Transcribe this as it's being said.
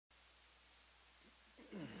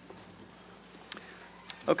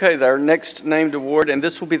Okay, our next named award, and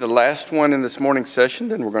this will be the last one in this morning's session,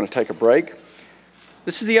 then we're going to take a break.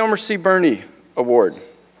 This is the Elmer C. Birney Award.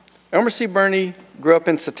 Elmer C. Birney grew up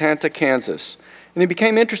in Satanta, Kansas, and he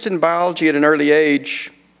became interested in biology at an early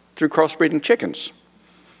age through crossbreeding chickens.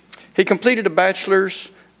 He completed a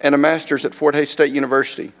bachelor's and a master's at Fort Hays State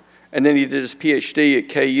University, and then he did his PhD at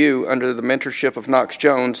KU under the mentorship of Knox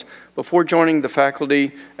Jones before joining the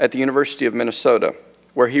faculty at the University of Minnesota,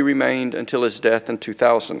 where he remained until his death in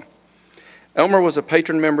 2000. Elmer was a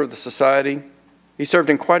patron member of the society. He served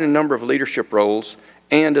in quite a number of leadership roles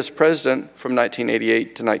and as president from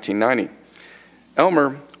 1988 to 1990.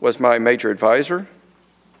 Elmer was my major advisor,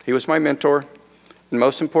 he was my mentor, and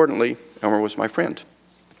most importantly, Elmer was my friend.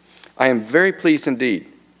 I am very pleased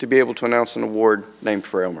indeed to be able to announce an award named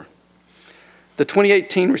for Elmer. The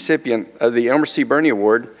 2018 recipient of the Elmer C. Birney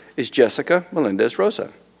Award is Jesyka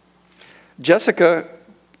Melendez-Rosa. Jesyka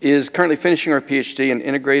is currently finishing her PhD in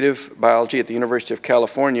integrative biology at the University of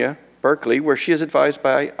California, Berkeley, where she is advised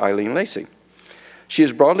by Eileen Lacey. She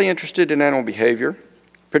is broadly interested in animal behavior,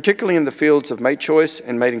 particularly in the fields of mate choice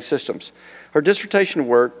and mating systems. Her dissertation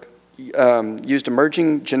work used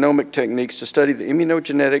emerging genomic techniques to study the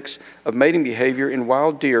immunogenetics of mating behavior in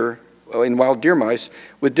wild deer mice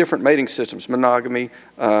with different mating systems, monogamy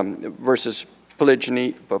versus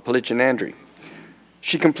polygynandry.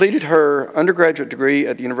 She completed her undergraduate degree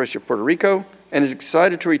at the University of Puerto Rico and is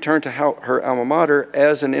excited to return to her alma mater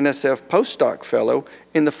as an NSF postdoc fellow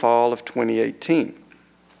in the fall of 2018.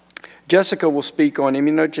 Jesyka will speak on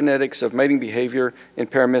immunogenetics of mating behavior in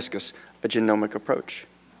Peromyscus, a genomic approach.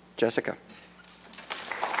 Jesyka.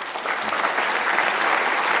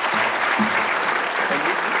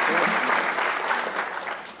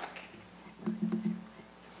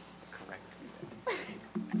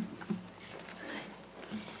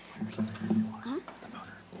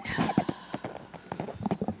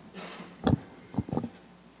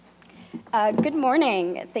 Good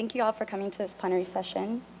morning. Thank you all for coming to this plenary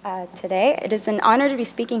session today. It is an honor to be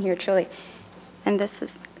speaking here, truly. And this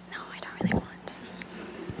is, no, I don't really want.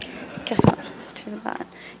 I guess I'll do that.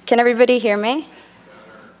 Can everybody hear me?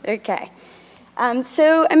 Okay.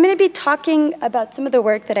 So I'm going to be talking about some of the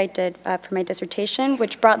work that I did for my dissertation,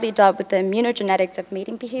 which broadly dealt with the immunogenetics of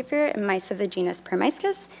mating behavior in mice of the genus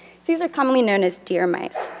Peromyscus. So these are commonly known as deer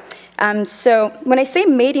mice. So when I say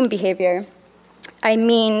mating behavior, I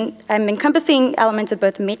mean, I'm encompassing elements of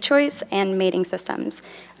both mate choice and mating systems.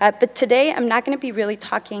 But today, I'm not going to be really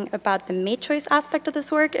talking about the mate choice aspect of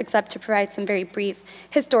this work, except to provide some very brief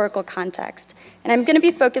historical context. And I'm going to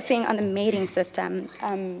be focusing on the mating system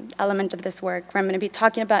element of this work, where I'm going to be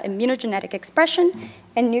talking about immunogenetic expression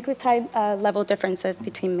and nucleotide-level differences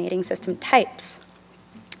between mating system types.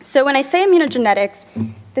 So when I say immunogenetics,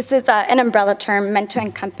 this is an umbrella term meant to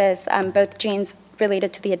encompass both genes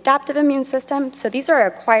related to the adaptive immune system. So these are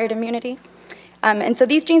acquired immunity. And so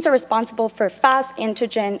these genes are responsible for fast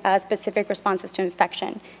antigen-specific responses to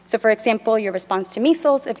infection. So for example, your response to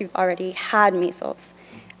measles if you've already had measles.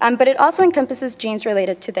 But it also encompasses genes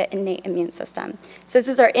related to the innate immune system. So this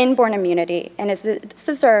is our inborn immunity, and this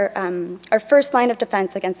is our first line of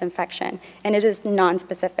defense against infection, and it is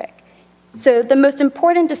non-specific. So the most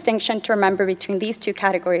important distinction to remember between these two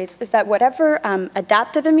categories is that whatever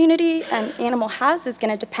adaptive immunity an animal has is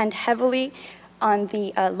going to depend heavily on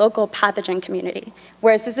the local pathogen community,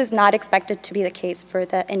 whereas this is not expected to be the case for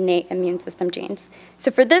the innate immune system genes.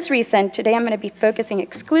 So for this reason, today I'm going to be focusing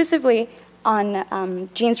exclusively on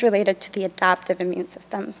genes related to the adaptive immune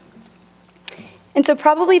system. And so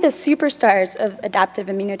probably the superstars of adaptive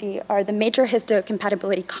immunity are the major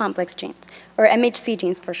histocompatibility complex genes, or MHC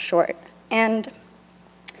genes for short. And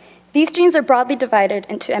these genes are broadly divided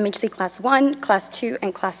into MHC class 1, class 2,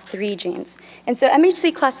 and class 3 genes. And so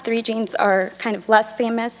MHC class 3 genes are kind of less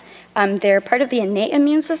famous. They're part of the innate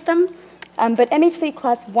immune system. But MHC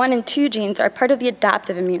class 1 and 2 genes are part of the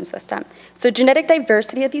adaptive immune system. So genetic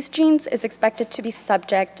diversity of these genes is expected to be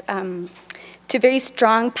subject to very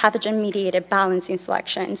strong pathogen-mediated balancing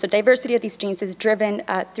selection. So diversity of these genes is driven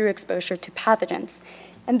through exposure to pathogens.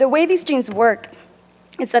 And the way these genes work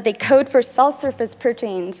is that they code for cell surface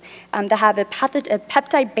proteins that have a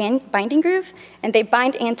peptide binding groove, and they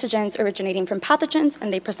bind antigens originating from pathogens,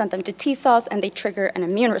 and they present them to T cells, and they trigger an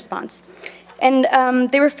immune response. And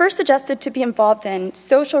they were first suggested to be involved in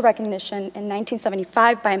social recognition in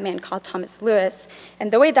 1975 by a man called Thomas Lewis.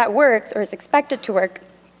 And the way that works, or is expected to work,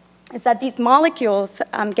 is that these molecules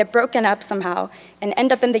get broken up somehow and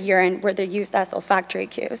end up in the urine where they're used as olfactory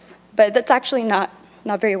cues. But that's actually not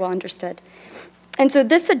very well understood. And so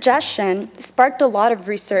this suggestion sparked a lot of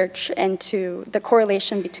research into the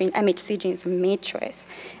correlation between MHC genes and mate choice.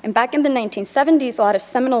 And back in the 1970s, a lot of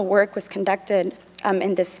seminal work was conducted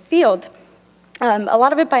in this field, a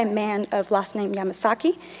lot of it by a man of last name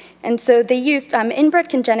Yamasaki. And so they used inbred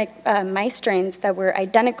congeneric mice strains that were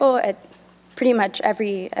identical at pretty much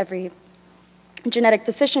every genetic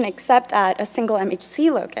position except at a single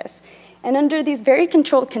MHC locus. And under these very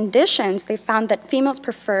controlled conditions, they found that females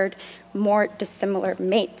preferred more dissimilar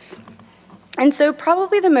mates. And so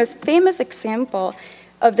probably the most famous example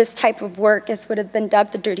of this type of work would have been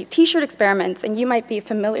dubbed the dirty t-shirt experiments, and you might be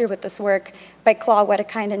familiar with this work by Claude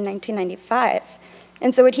Wedekind in 1995.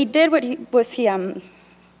 And so what he did was he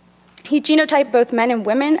genotyped both men and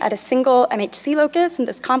women at a single MHC locus in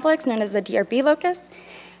this complex known as the DRB locus,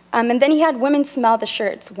 and then he had women smell the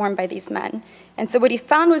shirts worn by these men. And so what he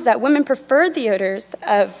found was that women preferred the odors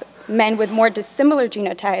of men with more dissimilar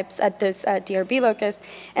genotypes at this DRB locus,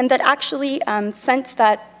 and that actually scents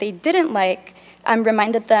that they didn't like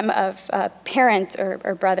reminded them of parents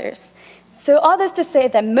or brothers. So all this to say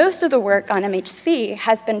that most of the work on MHC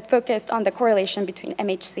has been focused on the correlation between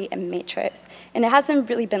MHC and mate choice, and it hasn't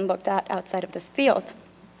really been looked at outside of this field.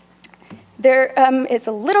 There is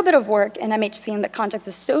a little bit of work in MHC in the context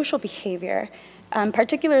of social behavior,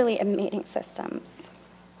 particularly in mating systems.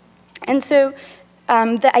 And so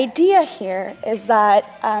the idea here is that,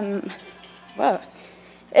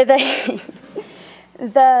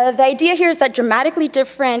 the idea here is that dramatically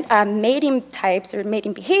different mating types or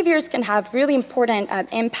mating behaviors can have really important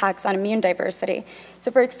impacts on immune diversity. So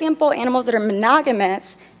for example, animals that are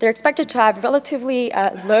monogamous, they're expected to have relatively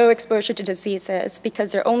low exposure to diseases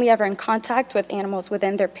because they're only ever in contact with animals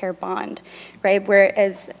within their pair bond, right?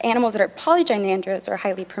 Whereas animals that are polygynandrous or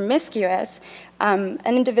highly promiscuous, an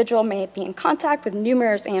individual may be in contact with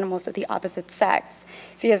numerous animals of the opposite sex.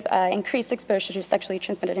 So you have increased exposure to sexually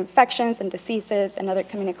transmitted infections and diseases and other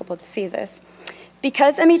communicable diseases.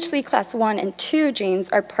 Because MHC class 1 and 2 genes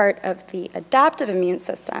are part of the adaptive immune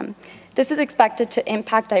system, this is expected to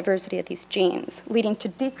impact diversity of these genes, leading to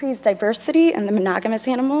decreased diversity in the monogamous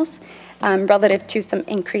animals relative to some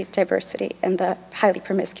increased diversity in the highly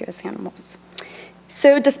promiscuous animals.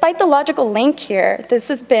 So despite the logical link here, this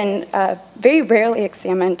has been very rarely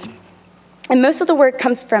examined. And most of the work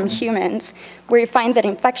comes from humans, where you find that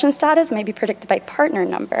infection status may be predicted by partner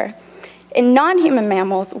number. In non-human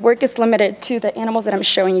mammals, work is limited to the animals that I'm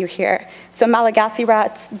showing you here. So Malagasy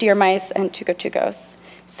rats, deer mice, and tugos.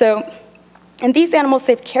 So in these animals,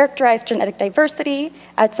 they've characterized genetic diversity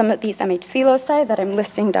at some of these MHC loci that I'm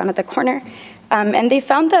listing down at the corner. And they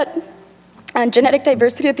found that genetic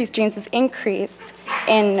diversity of these genes is increased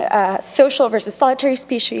in social versus solitary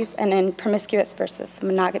species and in promiscuous versus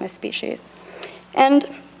monogamous species. And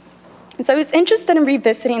so I was interested in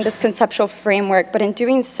revisiting this conceptual framework, but in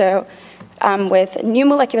doing so with new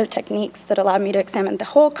molecular techniques that allowed me to examine the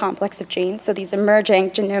whole complex of genes, so these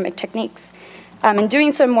emerging genomic techniques, and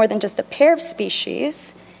doing so more than just a pair of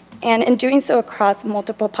species, and in doing so across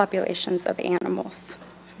multiple populations of animals.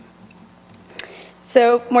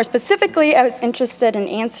 So more specifically, I was interested in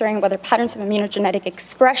answering whether patterns of immunogenetic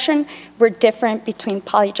expression were different between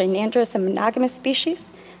polygynandrous and monogamous species,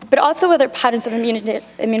 but also whether patterns of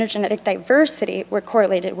immunogenetic diversity were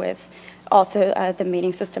correlated with also the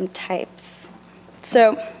mating system types.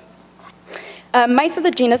 So mice of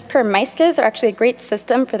the genus Peromyscus are actually a great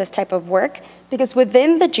system for this type of work because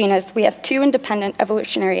within the genus, we have two independent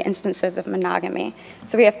evolutionary instances of monogamy.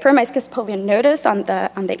 So we have Peromyscus polionotus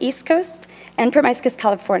on the east coast and Peromyscus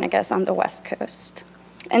californicus on the west coast.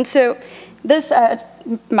 And so this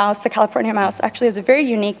mouse, the California mouse, actually has a very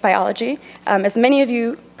unique biology. As many of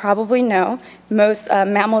you probably know, most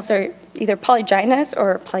mammals are either polygynous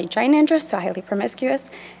or polygynandrous, so highly promiscuous,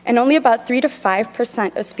 and only about 3 to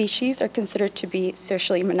 5% of species are considered to be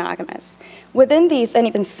socially monogamous. Within these, an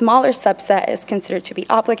even smaller subset is considered to be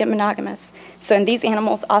obligate monogamous. So in these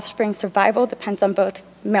animals, offspring survival depends on both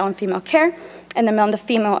male and female care, and the male and the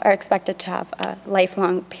female are expected to have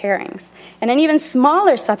lifelong pairings. And an even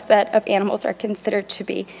smaller subset of animals are considered to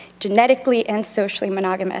be genetically and socially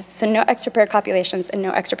monogamous, so no extra pair copulations and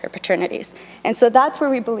no extra pair paternities. And so that's where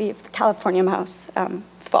we believe the California mouse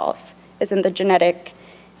falls, is in the genetic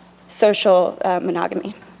social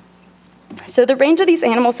monogamy. So the range of these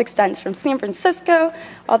animals extends from San Francisco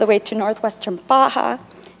all the way to northwestern Baja.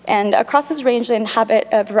 And across this range, they inhabit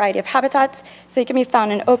a variety of habitats. So they can be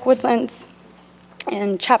found in oak woodlands,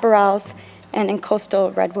 in chaparrals, and in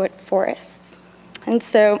coastal redwood forests. And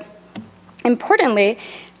so, importantly,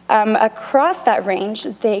 Across that range,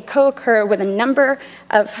 they co-occur with a number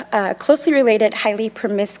of closely related, highly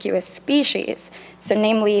promiscuous species, so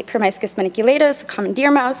namely Peromyscus maniculatus, the common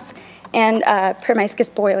deer mouse, and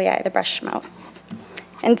Peromyscus boylei, the brush mouse.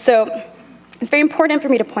 And so it's very important for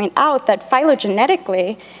me to point out that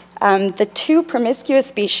phylogenetically, the two promiscuous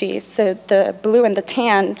species, so the blue and the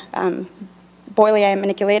tan, boylei and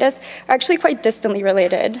maniculatus, are actually quite distantly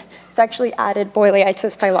related. So I actually added boylei to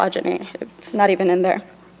this phylogeny. It's not even in there.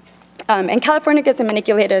 And californicus and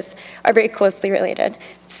maniculatus are very closely related.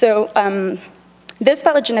 So this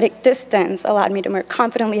phylogenetic distance allowed me to more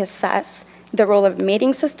confidently assess the role of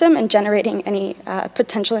mating system in generating any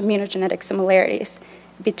potential immunogenetic similarities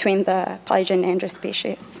between the polygynandrous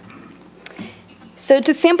species. So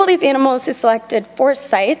to sample these animals, I selected 4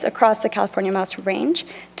 sites across the California mouse range.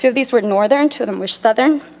 2 of these were northern, 2 of them were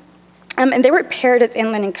southern. And they were paired as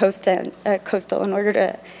inland and coastal in order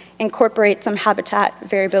to incorporate some habitat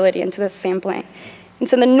variability into the sampling. And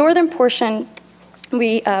so in the northern portion,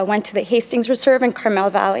 we went to the Hastings Reserve in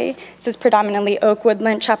Carmel Valley. This is predominantly oak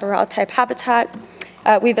woodland chaparral type habitat.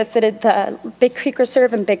 We visited the Big Creek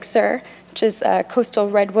Reserve in Big Sur, which is coastal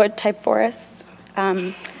redwood type forests.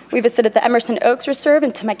 We visited the Emerson Oaks Reserve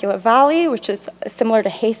in Temecula Valley, which is similar to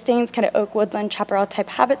Hastings, kind of oak woodland chaparral type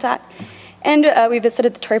habitat. And we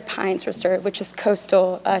visited the Torrey Pines Reserve, which is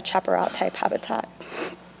coastal chaparral type habitat.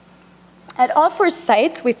 At all 4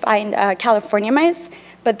 sites, we find California mice,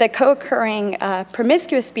 but the co-occurring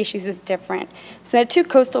promiscuous species is different. So in the 2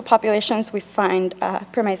 coastal populations, we find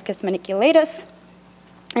Peromyscus maniculatus,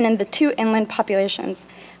 and in the 2 inland populations,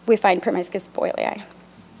 we find Peromyscus boylei.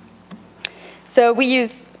 So we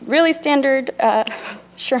use really standard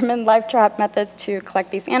Sherman live trap methods to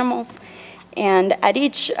collect these animals, and at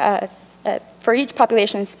for each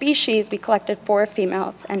population species, we collected 4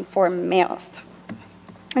 females and 4 males.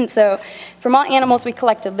 And so from all animals, we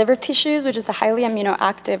collected liver tissues, which is a highly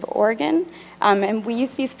immunoactive organ. And we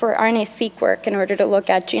use these for RNA-seq work in order to look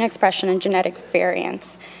at gene expression and genetic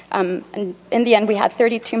variants. And in the end, we had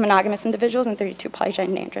 32 monogamous individuals and 32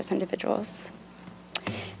 polygynandrous individuals.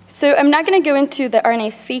 So I'm not going to go into the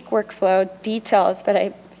RNA-seq workflow details, but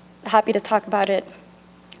I'm happy to talk about it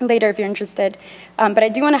later if you're interested. But I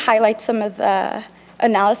do want to highlight some of the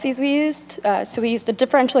analyses we used. So we used the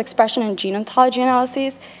differential expression and gene ontology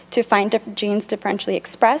analyses to find genes differentially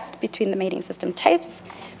expressed between the mating system types.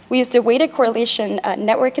 We used a weighted correlation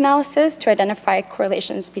network analysis to identify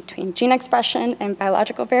correlations between gene expression and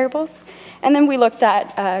biological variables. And then we looked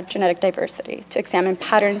at genetic diversity to examine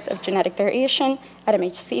patterns of genetic variation at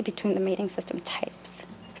MHC between the mating system types.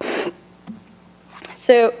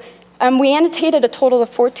 So we annotated a total of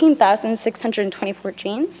 14,624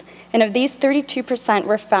 genes, and of these, 32%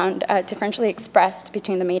 were found differentially expressed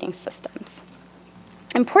between the mating systems.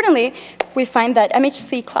 Importantly, we find that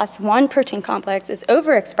MHC class 1 protein complex is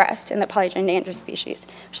overexpressed in the polygynandrous species,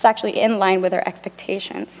 which is actually in line with our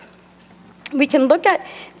expectations. We can look at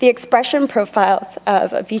the expression profiles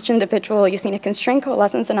of each individual using a constrained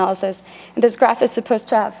coalescence analysis, and this graph is supposed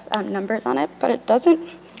to have numbers on it, but it doesn't.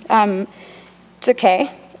 It's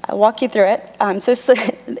okay. I'll walk you through it. So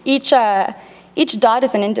each dot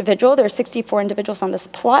is an individual. There are 64 individuals on this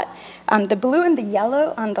plot. The blue and the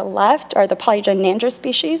yellow on the left are the polygynandrous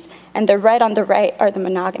species, and the red on the right are the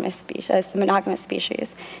monogamous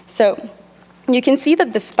species. So you can see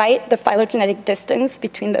that despite the phylogenetic distance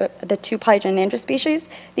between the 2 polygynandrous species,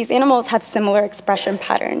 these animals have similar expression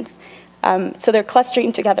patterns. So they're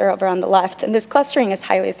clustering together over on the left, and this clustering is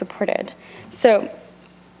highly supported. So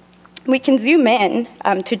we can zoom in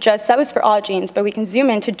to just, that was for all genes, but we can zoom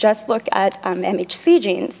in to just look at MHC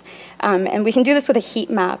genes. And we can do this with a heat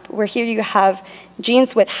map, where here you have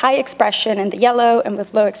genes with high expression in the yellow and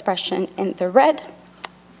with low expression in the red.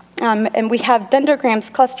 And we have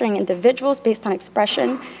dendrograms clustering individuals based on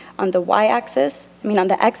expression on the y-axis, on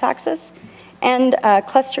the x-axis, and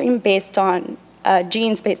clustering based on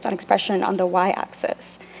genes based on expression on the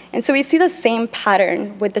y-axis. And so we see the same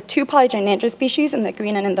pattern with the 2 polygynandrous species in the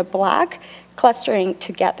green and in the black clustering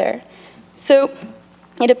together. So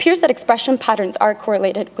it appears that expression patterns are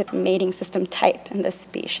correlated with mating system type in this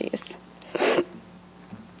species.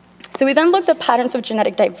 So we then looked at patterns of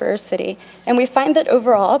genetic diversity, and we find that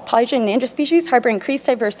overall, polygynandrous species harbor increased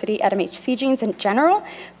diversity at MHC genes in general,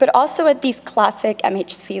 but also at these classic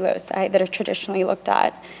MHC loci that are traditionally looked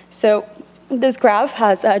at. So this graph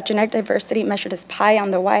has genetic diversity measured as pi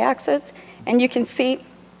on the y-axis, and you can see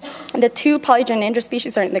the 2 polygynandrous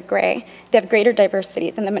species are in the gray. They have greater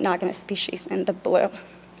diversity than the monogamous species in the blue.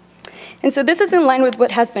 And so this is in line with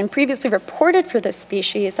what has been previously reported for this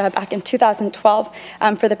species back in 2012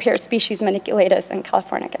 for the pair species Maniculatus and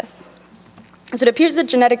Californicus. So it appears that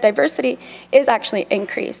genetic diversity is actually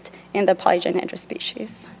increased in the polygynandrous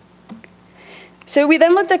species. So we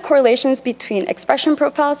then looked at correlations between expression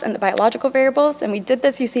profiles and the biological variables, and we did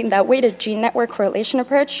this using that weighted gene network correlation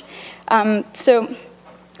approach. So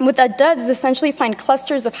what that does is essentially find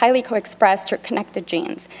clusters of highly co-expressed or connected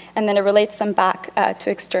genes, and then it relates them back to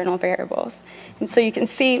external variables. And so you can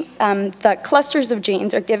see that clusters of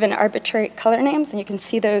genes are given arbitrary color names, and you can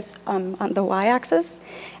see those on the y-axis.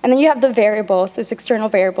 And then you have the variables, those external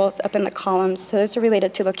variables up in the columns. So those are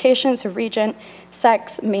related to location, so region,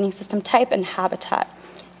 sex, mating system type, and habitat.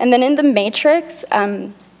 And then in the matrix,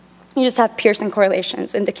 you just have Pearson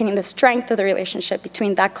correlations indicating the strength of the relationship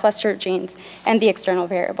between that cluster of genes and the external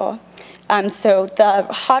variable. So the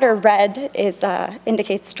hotter red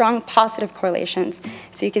indicates strong positive correlations.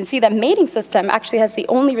 So you can see that mating system actually has the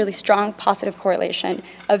only really strong positive correlation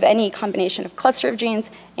of any combination of cluster of genes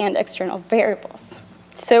and external variables.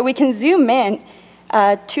 So we can zoom in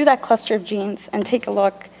to that cluster of genes and take a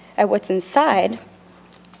look at what's inside.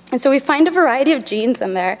 And so we find a variety of genes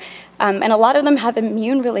in there, and a lot of them have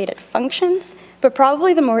immune-related functions, but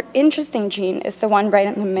probably the more interesting gene is the one right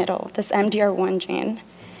in the middle, this MDR1 gene.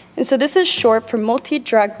 And so this is short for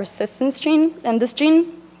multi-drug resistance gene, and this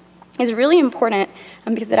gene is really important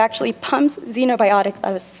because it actually pumps xenobiotics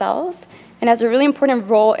out of cells and has a really important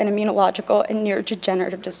role in immunological and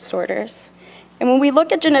neurodegenerative disorders. And when we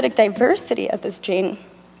look at genetic diversity of this gene,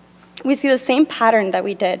 we see the same pattern that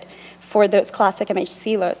we did for those classic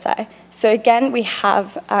MHC loci. So again, we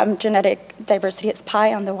have genetic diversity as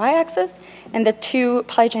pi on the y-axis and the two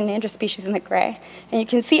polygynandrous species in the gray. And you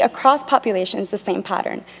can see across populations the same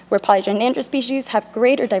pattern, where polygynandrous species have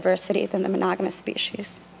greater diversity than the monogamous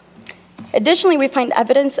species. Additionally, we find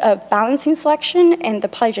evidence of balancing selection in the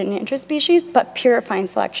polygynandrous species, but purifying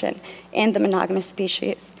selection in the monogamous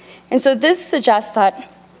species. And so this suggests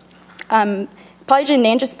that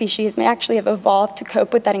polygynandrous species may actually have evolved to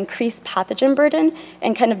cope with that increased pathogen burden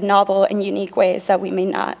in kind of novel and unique ways that we may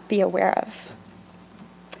not be aware of.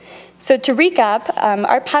 So to recap,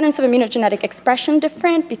 are patterns of immunogenetic expression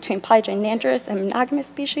different between polygynandrous and monogamous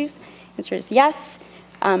species? Answer is yes,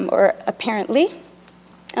 or apparently.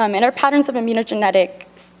 And are patterns of immunogenetic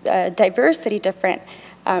diversity different?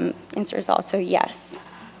 Answer is also yes.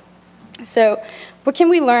 So what can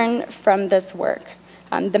we learn from this work?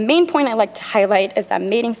 The main point I'd like to highlight is that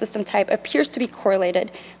mating system type appears to be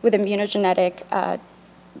correlated with immunogenetic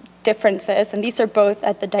differences, and these are both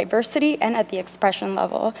at the diversity and at the expression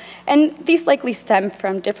level. And these likely stem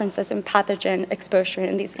from differences in pathogen exposure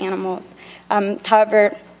in these animals.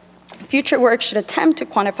 However, future work should attempt to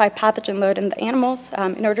quantify pathogen load in the animals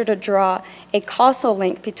in order to draw a causal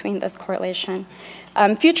link between this correlation.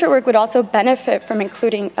 Future work would also benefit from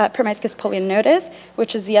including Peromyscus polionotus,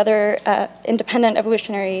 which is the other independent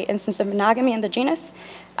evolutionary instance of monogamy in the genus.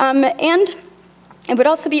 And it would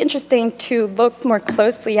also be interesting to look more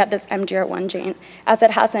closely at this MDR1 gene, as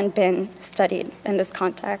it hasn't been studied in this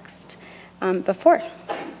context before.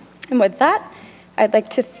 And with that, I'd like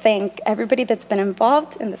to thank everybody that's been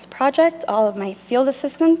involved in this project, all of my field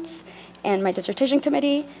assistants and my dissertation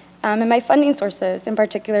committee, and my funding sources, in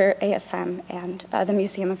particular ASM and the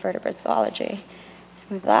Museum of Vertebrate Zoology.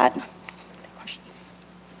 And with that, questions.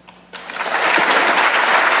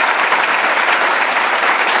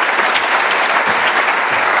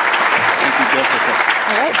 Thank you, Jessica.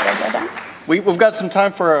 All right, did I go down? We've got some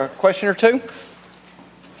time for a question or two.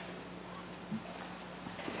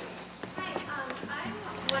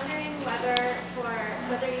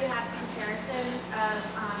 Whether you have comparisons of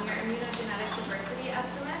your immunogenetic diversity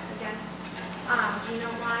estimates against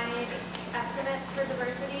genome-wide estimates for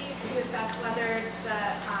diversity to assess whether the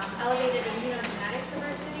elevated immunogenetic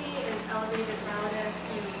diversity is elevated relative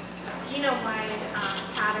to genome-wide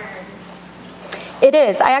patterns. It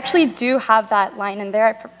is. I actually do have that line in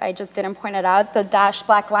there. I just didn't point it out. The dashed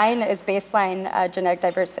black line is baseline genetic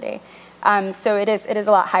diversity. So it is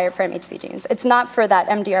a lot higher for MHC genes. It's not for that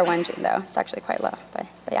MDR1 gene, though. It's actually quite low, but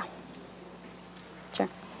yeah. Sure.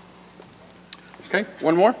 Okay,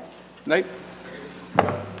 one more. Nate?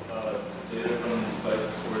 Data from the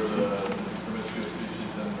sites where the Peromyscus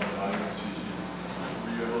species and the monogamous species,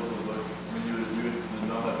 were you able to look, I mean, the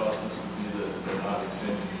non-hypothesis would be that they're not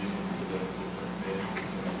exchanging genes because they have different mating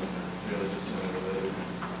systems and they're fairly dissimilar related.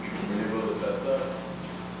 Were you able to test that?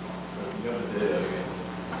 You have the data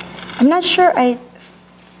against. I'm not sure I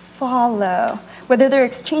follow. Whether they're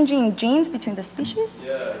exchanging genes between the species?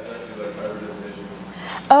 Yeah, exactly, like hybridization.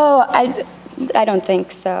 Oh, I don't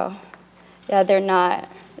think so. Yeah, they're not.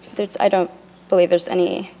 I don't believe there's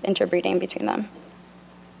any interbreeding between them.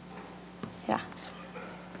 Yeah.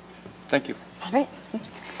 Thank you. All right.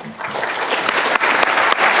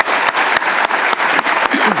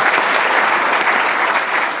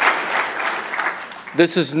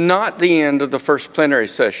 This is not the end of the first plenary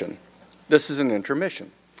session. This is an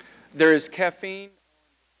intermission. There is caffeine.